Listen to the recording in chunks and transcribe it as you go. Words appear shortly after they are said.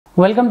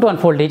Welcome to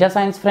Unfold Data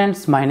Science,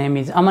 friends. My name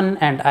is Aman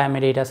and I am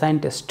a data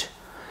scientist.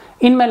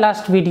 In my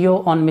last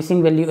video on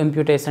missing value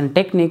imputation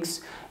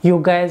techniques, you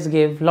guys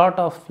gave lot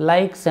of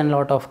likes and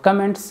lot of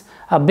comments.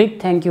 A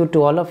big thank you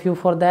to all of you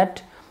for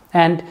that.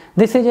 And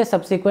this is a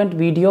subsequent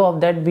video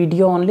of that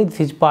video only.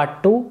 This is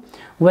part 2,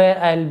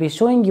 where I will be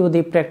showing you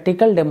the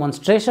practical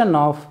demonstration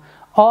of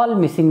all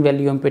missing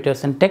value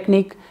imputation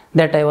technique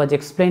that I was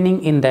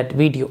explaining in that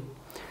video.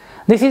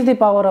 This is the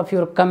power of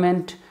your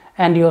comment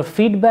and your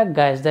feedback,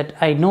 guys, that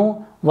I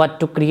know what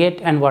to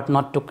create and what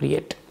not to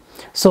create.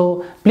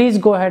 So please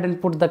go ahead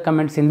and put the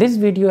comments in this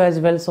video as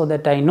well, so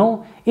that I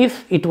know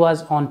if it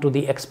was on to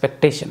the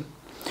expectation.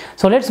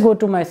 So let's go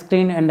to my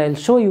screen and I'll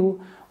show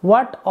you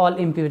what all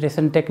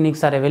imputation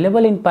techniques are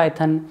available in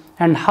Python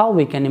and how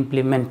we can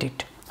implement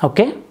it.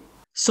 Okay.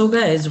 So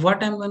guys,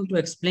 what I'm going to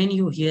explain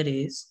you here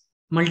is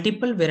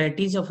multiple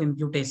varieties of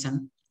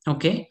imputation.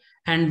 Okay.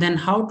 And then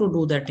how to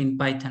do that in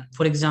Python.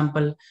 For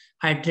example,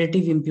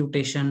 iterative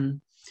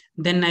imputation.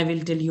 Then I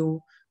will tell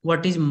you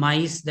what is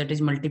MICE, that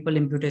is multiple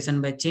imputation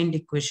by chained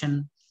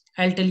equation.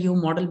 I'll tell you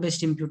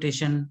model-based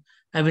imputation.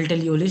 I will tell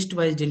you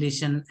listwise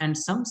deletion and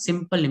some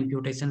simple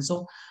imputation.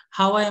 So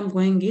how I am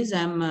going is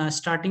I'm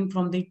starting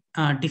from the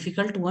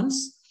difficult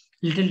ones,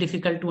 little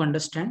difficult to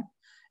understand,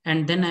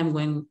 and then I'm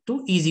going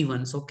to easy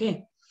ones.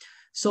 Okay.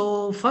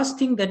 So first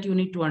thing that you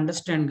need to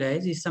understand,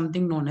 guys, is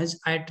something known as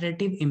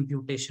iterative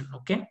imputation.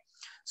 Okay.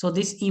 So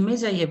this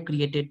image I have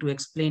created to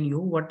explain you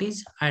what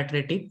is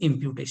iterative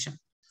imputation.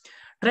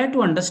 Try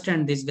to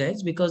understand this,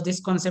 guys, because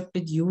this concept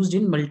is used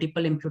in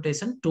multiple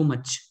imputation too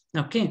much.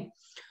 Okay.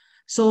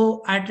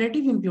 So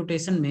iterative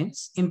imputation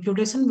means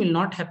imputation will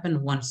not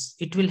happen once.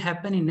 It will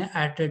happen in an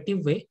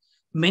iterative way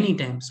many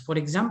times. For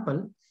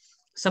example,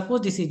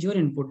 suppose this is your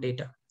input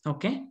data.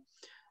 Okay.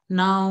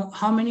 Now,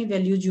 how many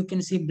values you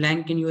can see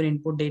blank in your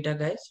input data,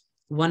 guys?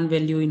 One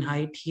value in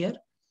height here,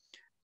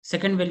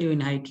 second value in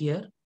height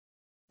here,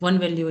 one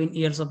value in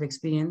years of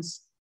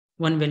experience,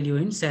 one value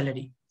in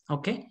salary.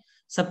 Okay.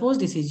 Suppose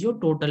this is your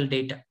total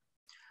data.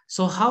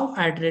 So how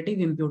iterative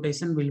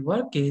imputation will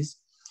work is,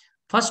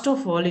 first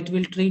of all, it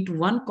will treat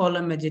one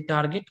column as a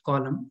target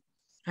column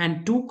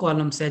and two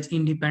columns as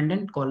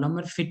independent column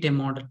or fit a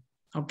model.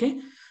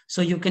 Okay.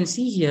 So you can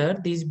see here,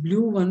 these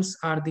blue ones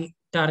are the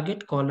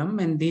target column,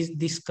 and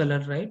this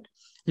color, right?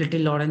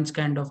 Little orange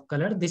kind of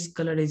color. This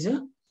color is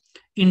a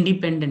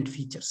independent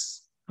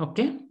features.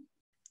 Okay.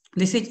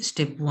 This is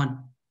step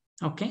 1.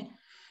 Okay.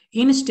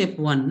 In step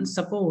 1,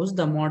 suppose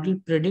the model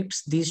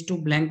predicts these two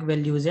blank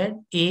values at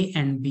A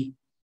and B.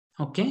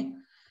 Okay.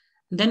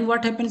 Then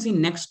what happens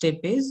in next step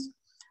is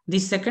the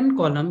second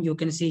column, you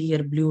can see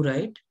here blue,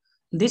 right?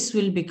 This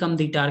will become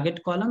the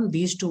target column.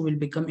 These two will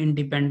become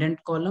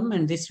independent column,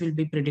 and this will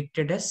be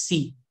predicted as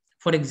C,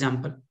 for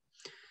example.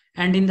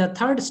 And in the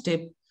third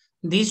step,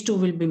 these two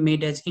will be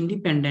made as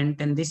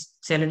independent, and this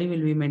salary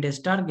will be made as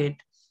target,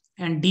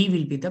 and D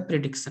will be the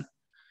prediction.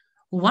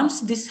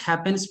 Once this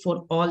happens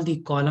for all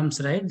the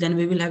columns, right, then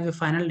we will have a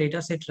final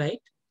data set, right?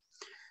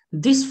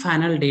 This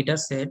final data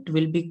set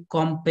will be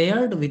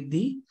compared with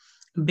the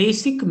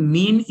basic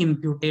mean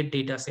imputed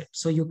data set.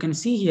 So you can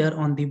see here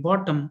on the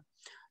bottom,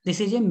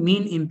 this is a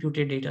mean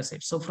imputed data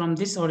set. So from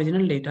this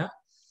original data,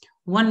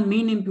 one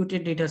mean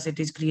imputed data set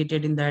is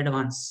created in the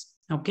advance.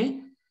 Okay.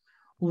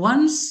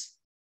 Once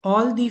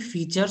all the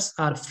features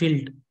are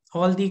filled,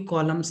 all the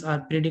columns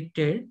are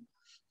predicted,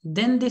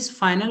 then this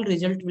final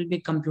result will be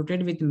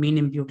computed with mean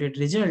imputed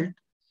result,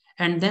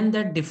 and then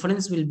that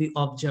difference will be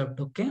observed.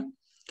 Okay.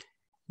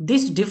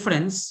 This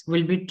difference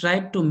will be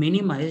tried to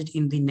minimize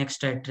in the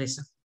next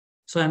iteration.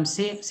 So I'm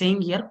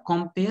saying here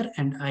compare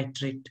and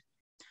iterate.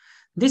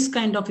 This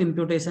kind of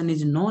imputation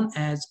is known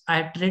as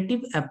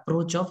iterative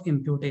approach of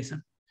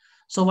imputation.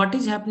 So what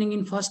is happening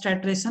in first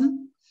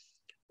iteration?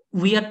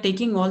 We are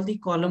taking all the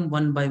column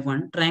one by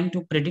one, trying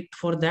to predict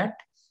for that,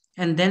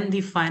 and then the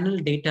final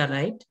data,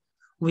 right?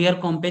 We are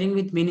comparing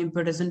with mean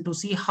imputation to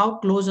see how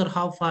close or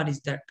how far is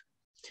that.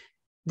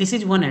 This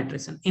is one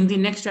iteration. In the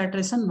next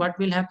iteration, what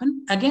will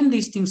happen? Again,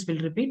 these things will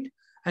repeat.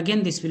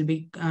 Again, this will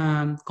be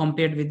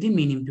compared with the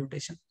mean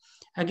imputation.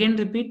 Again,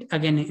 repeat,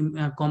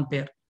 again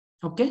compare.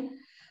 Okay.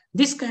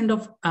 This kind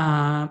of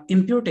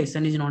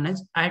imputation is known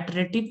as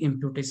iterative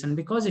imputation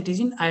because it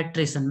is in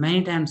iteration.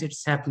 Many times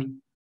it's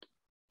happening.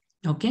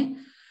 Okay.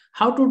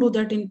 How to do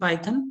that in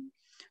Python?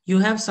 You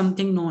have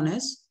something known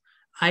as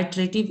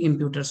iterative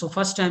imputer. So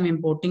first I'm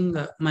importing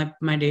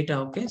my data.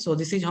 Okay. So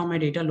this is how my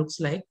data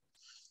looks like.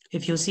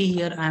 If you see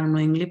here, I am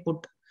knowingly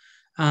put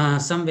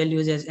some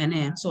values as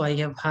NAN. So I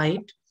have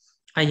height,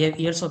 I have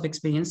years of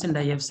experience, and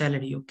I have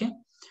salary. Okay.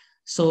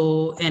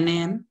 So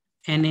NAN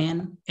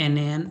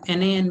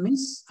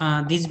means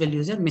these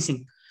values are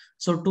missing.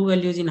 So two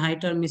values in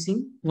height are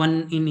missing,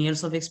 one in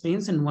years of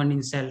experience and one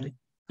in salary.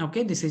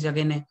 Okay. This is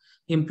again a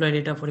employee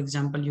data, for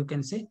example, you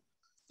can say.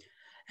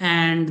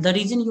 And the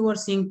reason you are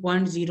seeing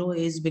 0.0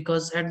 is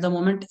because at the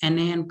moment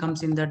NAN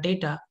comes in the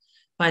data,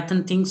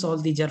 Python thinks all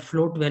these are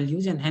float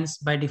values, and hence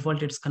by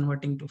default it's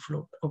converting to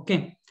float.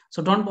 Okay.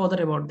 So don't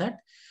bother about that.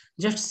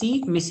 Just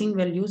see missing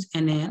values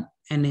NAN.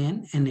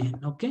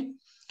 Okay.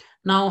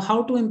 Now,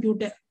 how to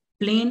impute a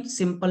plain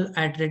simple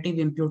iterative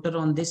imputer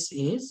on this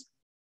is,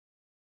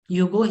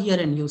 you go here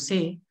and you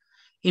say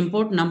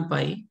import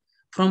numpy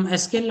from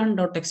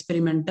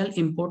sklearn.experimental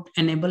import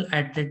enable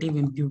iterative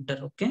imputer,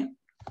 okay?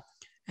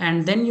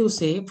 And then you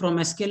say from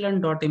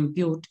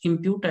sklearn.impute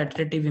impute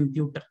iterative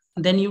imputer.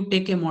 Then you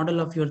take a model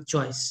of your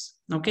choice.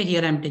 Okay,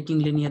 here I'm taking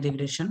linear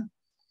regression.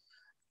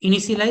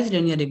 Initialize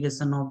linear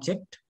regression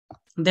object.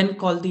 Then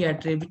call the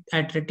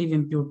iterative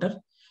imputer.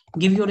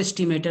 Give your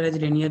estimator as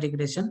linear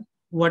regression.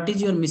 What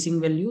is your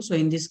missing value? So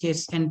in this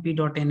case,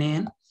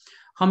 np.nan.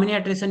 How many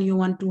iteration you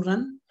want to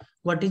run?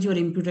 What is your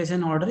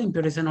imputation order?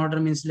 Imputation order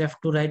means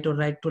left to right or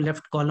right to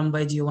left column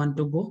wise you want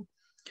to go.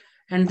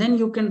 And then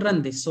you can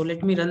run this. So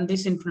let me run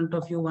this in front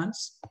of you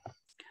once.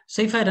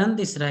 So if I run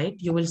this right,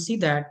 you will see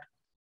that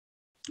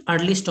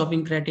early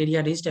stopping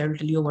criteria reached. I will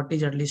tell you what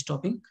is early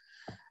stopping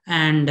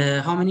and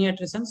how many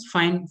iterations.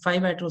 Find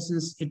 5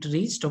 iterations it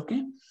reached,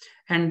 okay?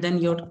 And then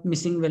your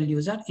missing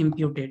values are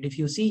imputed. If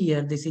you see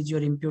here, this is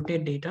your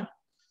imputed data.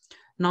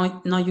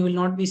 Now you will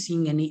not be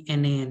seeing any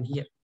NaN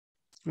here,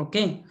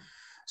 okay?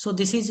 So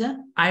this is a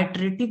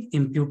iterative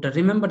imputer.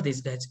 Remember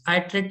this, guys,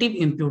 iterative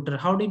imputer.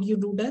 How did you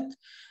do that?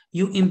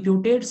 You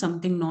imputed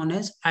something known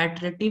as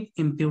iterative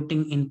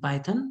imputing in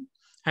Python,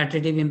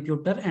 iterative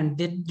imputer, and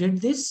did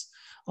this.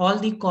 All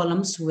the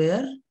columns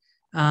were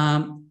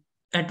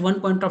at one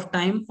point of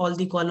time, all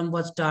the column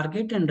was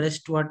target and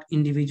rest what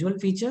individual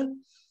feature.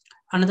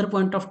 Another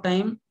point of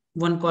time,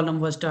 one column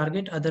was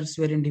target, others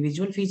were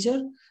individual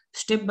feature.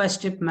 Step by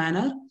step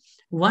manner.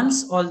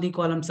 Once all the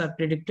columns are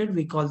predicted,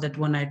 we call that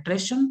one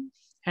iteration,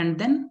 and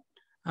then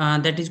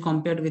that is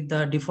compared with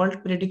the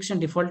default prediction,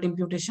 default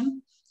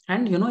imputation,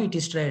 and it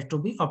is tried to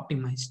be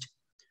optimized.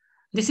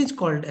 This is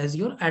called as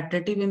your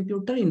iterative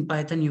imputer. In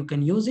Python, you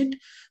can use it.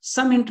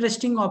 Some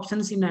interesting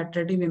options in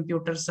iterative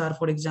imputers are,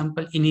 for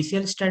example,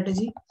 initial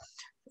strategy.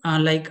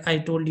 Like I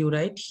told you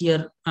right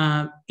here,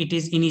 it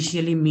is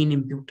initially mean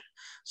impute.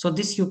 So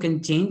this you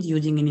can change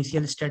using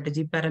initial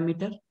strategy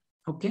parameter,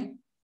 okay?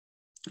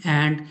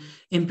 And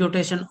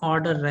imputation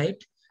order, right?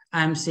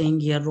 I'm saying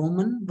here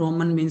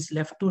Roman means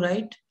left to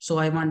right. So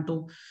I want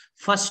to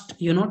first,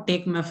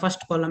 take my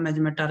first column as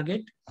my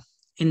target.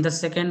 In the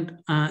second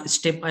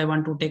step, I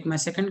want to take my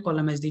second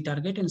column as the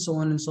target, and so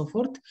on and so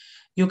forth.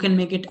 You can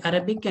make it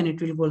Arabic and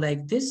it will go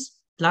like this.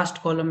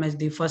 Last column as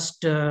the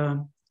first,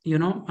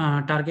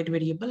 target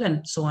variable,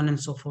 and so on and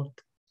so forth.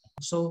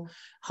 So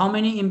how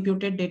many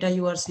imputed data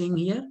you are seeing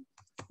here?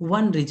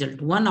 One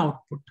result, one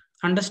output.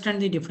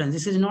 Understand the difference.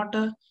 This is not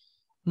a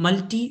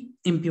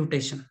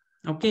multi-imputation.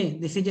 Okay,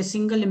 this is a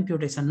single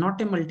imputation,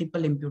 not a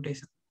multiple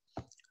imputation.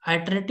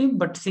 Iterative,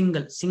 but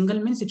single. Single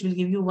means it will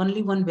give you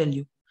only one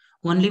value,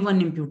 only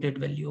one imputed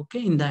value,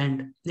 okay, in the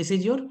end. This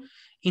is your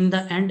in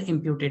the end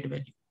imputed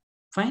value.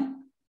 Fine.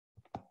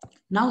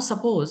 Now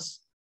suppose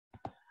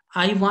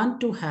I want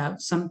to have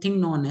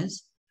something known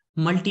as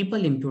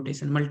multiple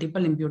imputation.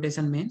 Multiple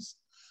imputation means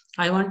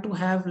I want to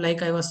have,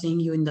 like I was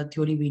saying you in the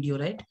theory video,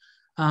 right?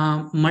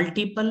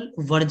 Multiple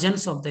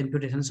versions of the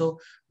imputation. So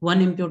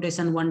one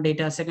imputation, one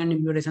data, second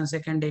imputation,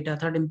 second data,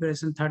 third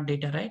imputation, third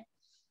data, right?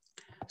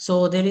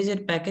 So there is a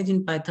package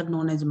in Python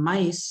known as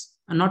mice,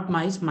 not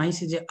mice.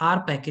 Mice is a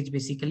R package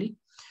basically.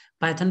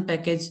 Python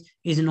package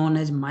is known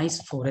as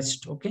mice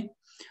forest, okay?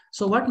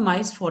 So what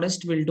mice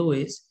forest will do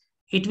is,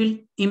 it will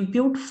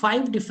impute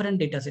 5 different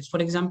data sets. For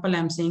example,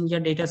 I'm saying your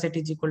data set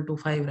is equal to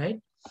 5, right?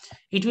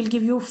 It will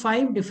give you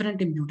 5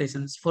 different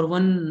imputations for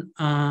one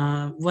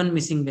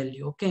missing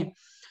value, okay?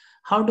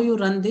 How do you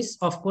run this?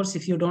 Of course,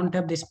 if you don't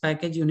have this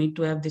package, you need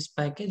to have this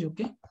package,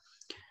 okay?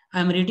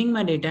 I'm reading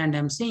my data and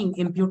I'm saying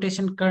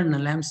imputation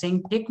kernel. I'm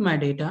saying take my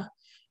data,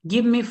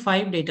 give me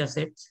 5 data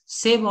sets,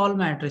 save all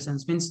my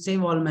iterations, means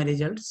save all my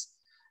results,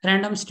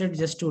 random state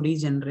just to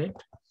regenerate,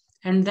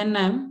 and then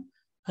I'm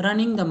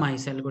running the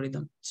mice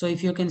algorithm. So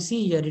if you can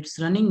see here, it's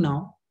running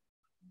now,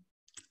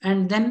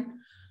 and then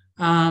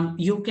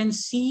you can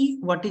see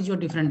what is your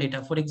different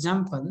data. For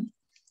example,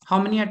 how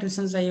many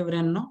iterations I have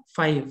run now?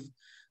 5.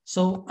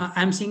 So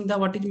I'm seeing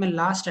what is my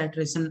last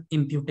iteration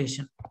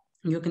imputation.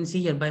 You can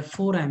see here by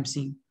 4 I'm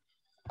seeing.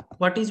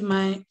 What is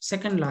my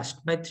second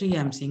last? By 3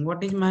 I'm seeing.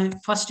 What is my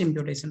first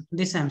imputation?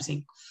 This I'm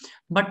seeing.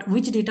 But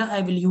which data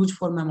I will use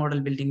for my model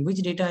building? Which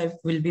data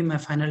will be my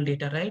final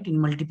data, right? In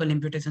multiple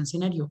imputation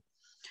scenario.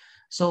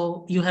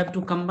 So you have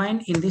to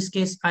combine. In this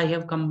case, I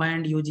have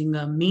combined using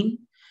a mean.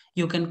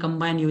 You can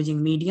combine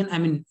using median. I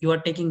mean, you are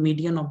taking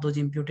median of those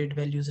imputed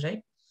values,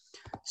 right?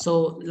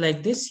 So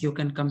like this, you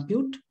can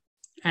compute.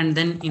 And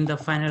then in the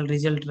final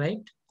result, right,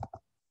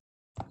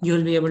 you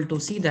will be able to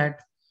see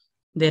that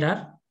there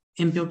are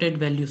imputed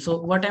values.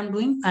 So what I'm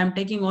doing, I'm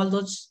taking all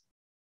those,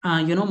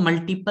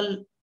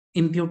 multiple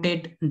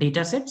imputed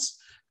data sets,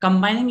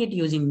 combining it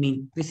using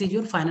mean. This is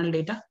your final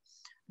data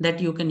that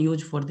you can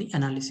use for the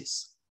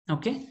analysis.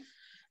 Okay.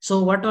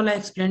 So what all I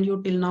explained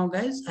you till now,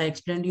 guys, I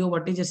explained you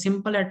what is a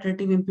simple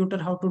iterative imputer,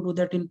 how to do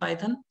that in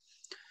Python.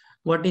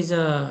 What is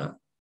a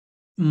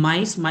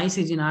mice? Mice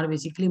is in R,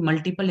 basically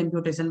multiple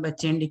imputation by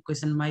chained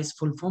equation, mice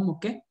full form.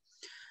 Okay.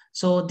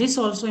 So this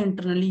also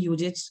internally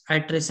uses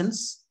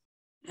iterations.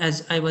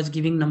 as I was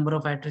giving number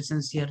of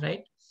iterations here,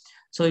 right?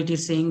 So it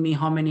is saying me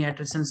how many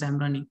iterations I'm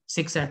running.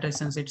 6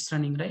 iterations it's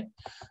running, right?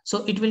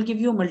 So it will give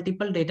you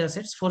multiple data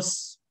sets for,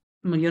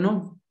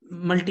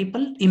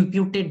 multiple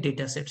imputed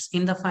data sets.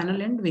 In the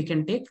final end, we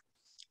can take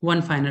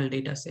one final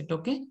data set.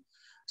 Okay.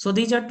 So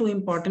these are two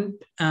important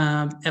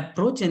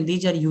approach, and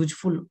these are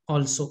useful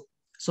also.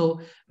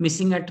 So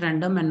missing at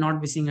random and not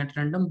missing at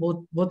random,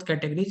 both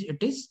categories,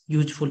 it is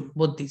useful,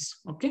 both these.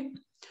 Okay.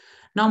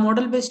 Now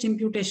model based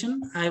imputation,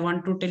 I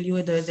want to tell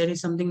you that there is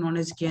something known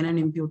as KNN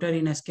imputer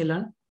in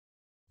sklearn.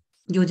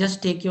 You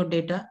just take your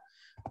data,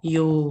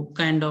 you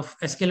kind of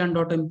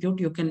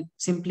sklearn.impute, you can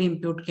simply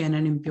impute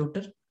KNN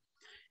imputer,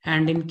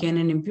 and in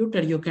KNN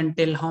imputer you can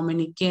tell how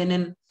many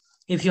KNN,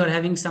 if you are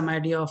having some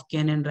idea of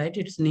KNN, right?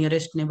 It's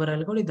nearest neighbor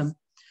algorithm,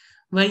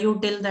 where you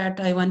tell that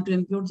I want to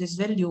impute this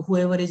value,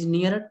 whoever is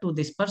nearer to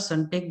this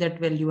person, take that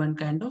value and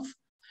kind of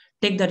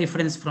take the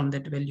reference from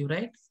that value,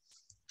 right?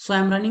 So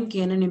I'm running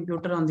KNN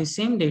imputer on the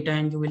same data,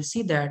 and you will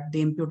see that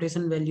the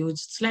imputation value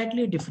is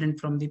slightly different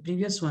from the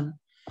previous one.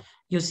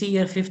 You see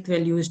here fifth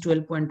value is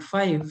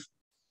 12.5,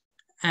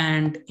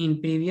 and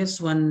in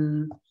previous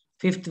one,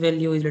 fifth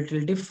value is a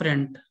little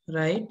different,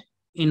 right?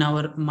 In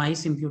our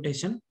mice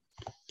imputation.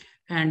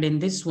 And in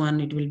this one,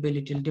 it will be a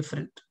little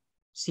different.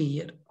 See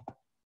here,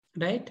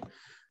 right?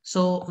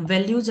 So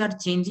values are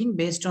changing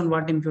based on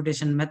what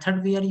imputation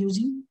method we are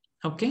using.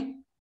 Okay.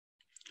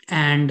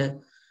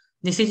 And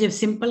this is a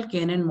simple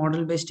KNN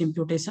model-based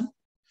imputation.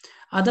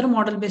 Other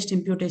model-based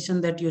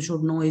imputation that you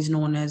should know is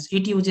known as,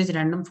 it uses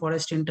random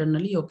forest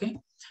internally. Okay.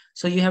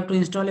 So you have to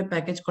install a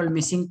package called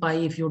missing pi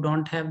if you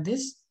don't have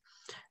this.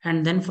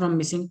 And then from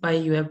missing pi,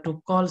 you have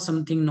to call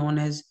something known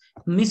as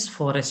miss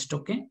forest.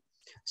 Okay.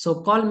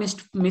 So call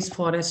miss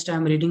forest.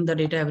 I'm reading the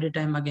data every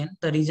time again.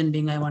 The reason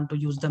being I want to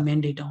use the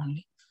main data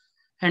only.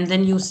 And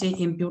then you say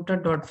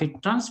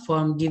imputer.fit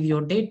transform, give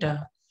your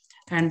data.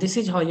 And this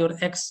is how your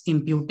X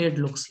imputed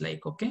looks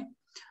like. Okay.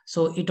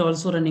 So it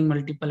also running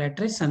multiple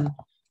iteration.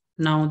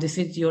 Now this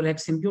is your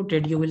X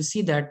imputed. You will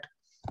see that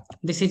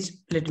this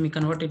is, let me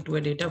convert it to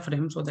a data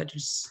frame so that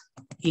it's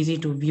easy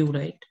to view,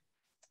 right?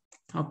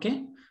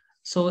 Okay.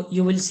 So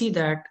you will see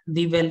that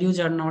the values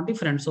are now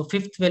different. So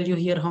fifth value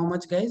here, how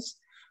much, guys?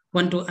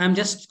 1, 2, I'm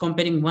just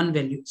comparing one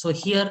value. So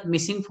here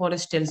missing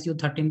forest tells you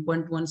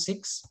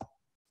 13.16.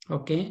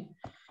 Okay.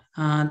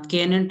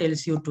 KNN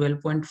tells you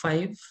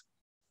 12.5.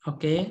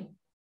 Okay.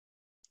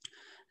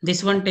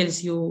 This one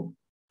tells you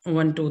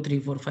 1, 2, 3,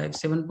 4, 5,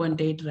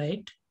 7.8,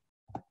 right?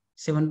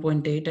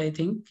 7.8, I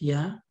think.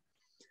 Yeah.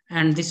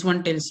 And this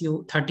one tells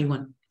you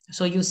 31.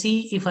 So you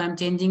see, if I'm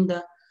changing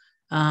the,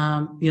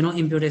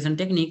 imputation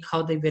technique,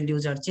 how the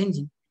values are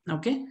changing.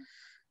 Okay.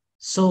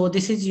 So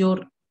this is your,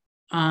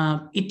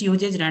 it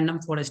uses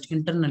random forest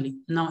internally.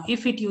 Now,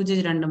 if it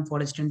uses random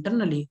forest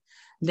internally,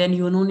 then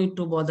you no need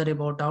to bother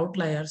about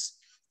outliers.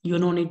 You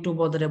no need to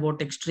bother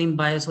about extreme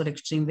bias or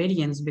extreme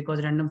variance,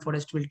 because random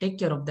forest will take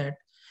care of that.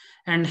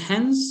 And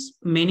hence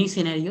many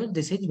scenarios,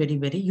 this is very,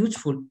 very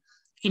useful.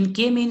 In in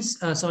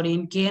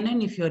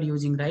KNN, if you are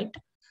using, right,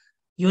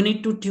 you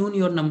need to tune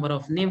your number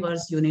of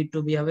neighbors. You need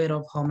to be aware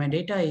of how my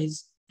data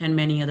is and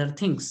many other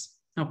things.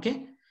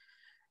 Okay.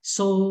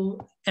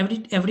 So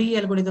every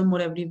algorithm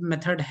or every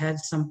method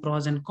has some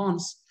pros and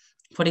cons.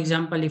 For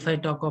example, if I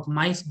talk of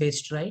mice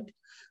based, right?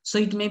 So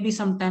it may be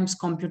sometimes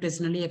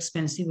computationally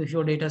expensive if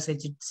your data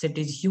set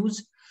is huge.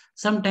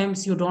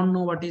 Sometimes you don't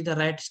know what is the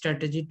right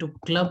strategy to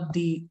club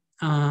the,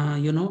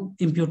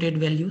 imputed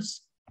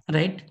values,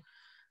 right?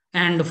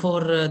 And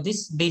for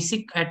this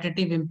basic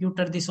iterative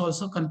imputer, this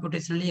also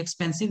computationally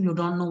expensive. You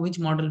don't know which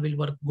model will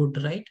work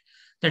good, right?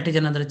 That is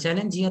another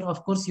challenge here.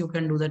 Of course, you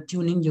can do the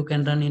tuning, you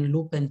can run in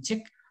loop and check,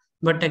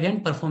 but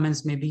again,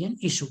 performance may be an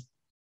issue.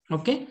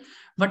 Okay.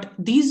 But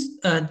these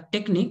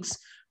techniques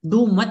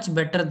do much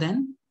better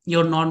than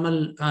your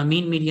normal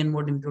mean median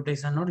mode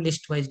imputation or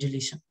listwise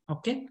deletion.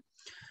 Okay.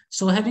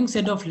 So having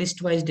said of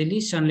listwise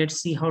deletion,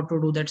 let's see how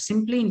to do that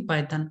simply in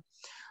Python.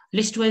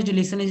 Listwise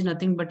deletion is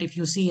nothing but if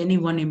you see any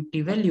one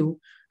empty value,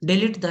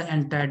 delete the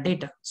entire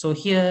data. So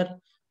here,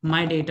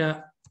 my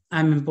data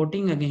I'm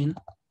importing again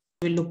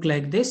will look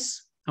like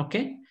this.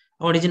 Okay,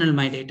 original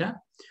my data.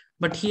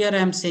 But here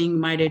I'm saying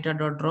my data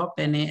dot drop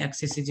NA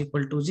axis is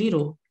equal to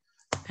 0.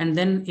 And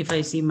then if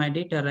I see my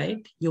data,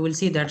 right, you will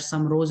see that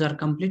some rows are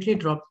completely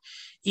dropped.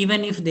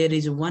 Even if there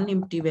is one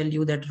empty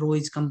value, that row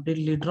is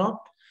completely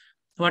dropped.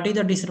 What is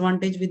the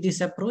disadvantage with this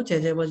approach?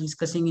 As I was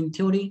discussing in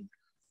theory,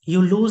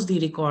 you lose the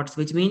records,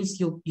 which means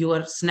you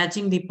are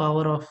snatching the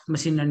power of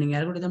machine learning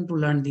algorithm to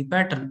learn the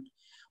pattern.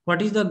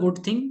 What is the good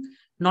thing?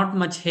 Not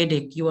much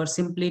headache. You are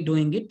simply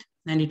doing it,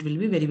 and it will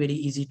be very, very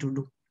easy to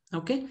do.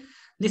 Okay.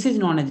 This is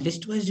known as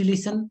listwise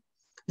deletion.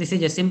 This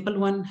is a simple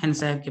one,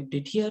 hence I have kept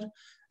it here.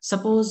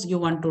 Suppose you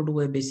want to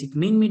do a basic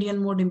mean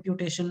median mode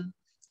imputation,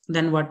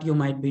 then what you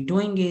might be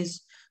doing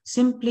is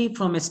simply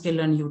from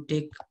sklearn you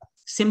take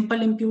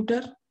simple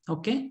imputer,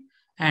 okay,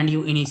 and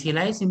you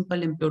initialize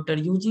simple imputer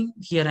using,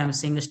 here I'm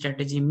saying a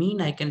strategy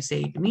mean, I can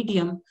say it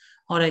medium,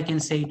 or I can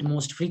say it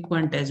most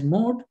frequent as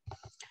mode,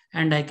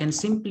 and I can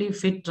simply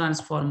fit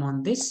transform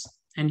on this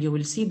and you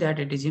will see that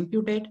it is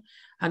imputed.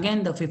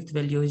 Again, the fifth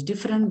value is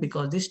different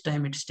because this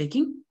time it's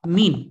taking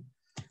mean.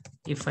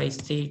 If I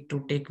say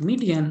to take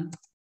median,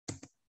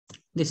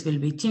 this will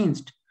be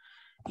changed.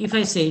 If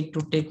I say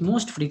to take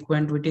most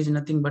frequent, which is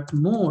nothing but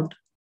mode,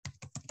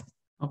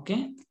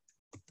 okay,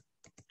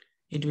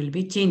 it will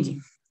be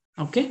changing.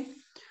 Okay,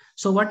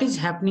 so what is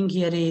happening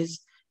here is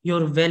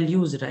your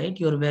values, right?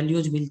 Your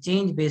values will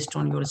change based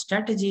on your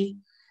strategy,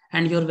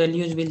 and your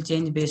values will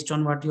change based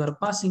on what you are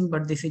passing,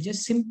 but this is a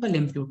simple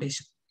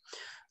imputation.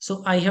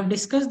 So I have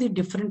discussed the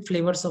different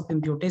flavors of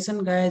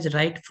imputation, guys,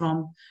 right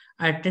from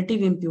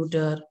iterative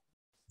imputer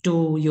to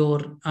your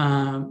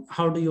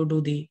how do you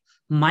do the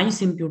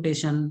mice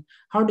imputation,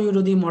 how do you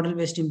do the model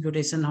based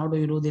imputation, how do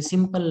you do the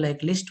simple like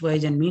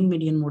listwise and mean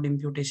median mode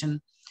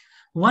imputation.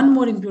 One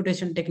more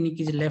imputation technique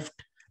is left,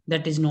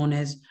 that is known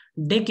as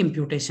deck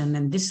imputation,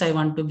 and this I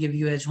want to give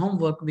you as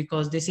homework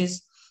because this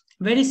is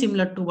very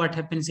similar to what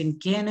happens in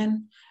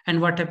KNN and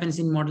what happens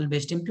in model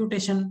based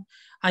imputation.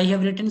 I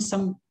have written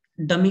some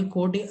dummy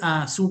code,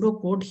 pseudo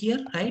code here,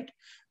 right?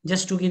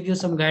 Just to give you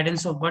some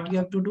guidance of what you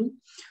have to do.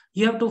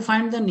 You have to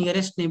find the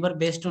nearest neighbor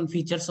based on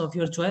features of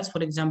your choice.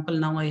 For example,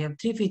 now I have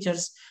 3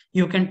 features.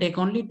 You can take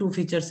only 2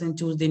 features and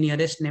choose the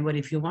nearest neighbor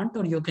if you want,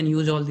 or you can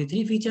use all the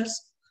 3 features.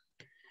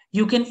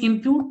 You can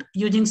impute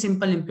using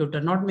simple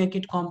imputer, not make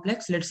it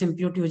complex. Let's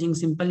impute using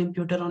simple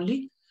imputer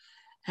only,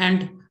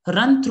 and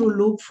run through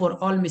loop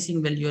for all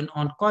missing value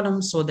on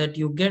columns so that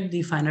you get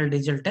the final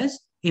result as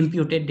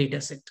imputed data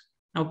set.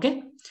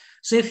 Okay.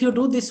 So if you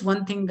do this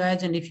one thing,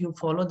 guys, and if you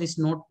follow this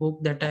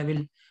notebook that I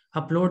will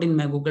upload in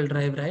my Google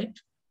Drive, right,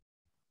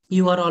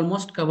 you are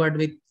almost covered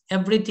with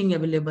everything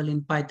available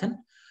in Python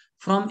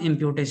from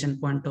imputation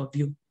point of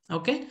view.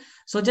 Okay.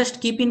 So just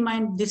keep in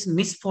mind this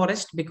miss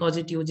forest because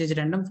it uses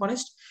random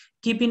forest.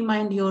 Keep in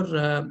mind your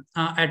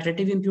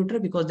iterative imputer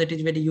because that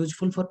is very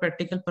useful for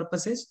practical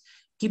purposes.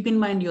 Keep in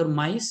mind your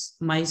mice.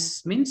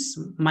 Mice means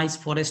mice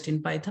forest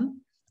in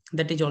Python.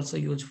 That is also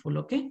useful.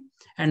 Okay.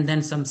 And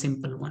then some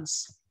simple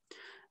ones.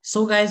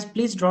 So guys,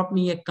 please drop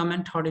me a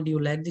comment. How did you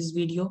like this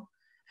video?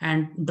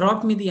 And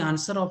drop me the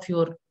answer of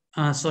your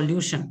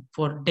solution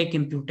for deck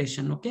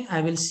imputation. Okay.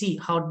 I will see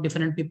how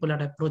different people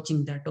are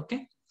approaching that.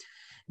 Okay.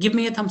 Give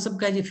me a thumbs up,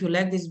 guys, if you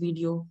like this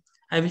video.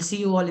 I will see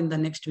you all in the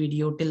next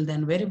video. Till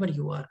then, wherever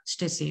you are,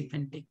 stay safe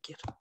and take care.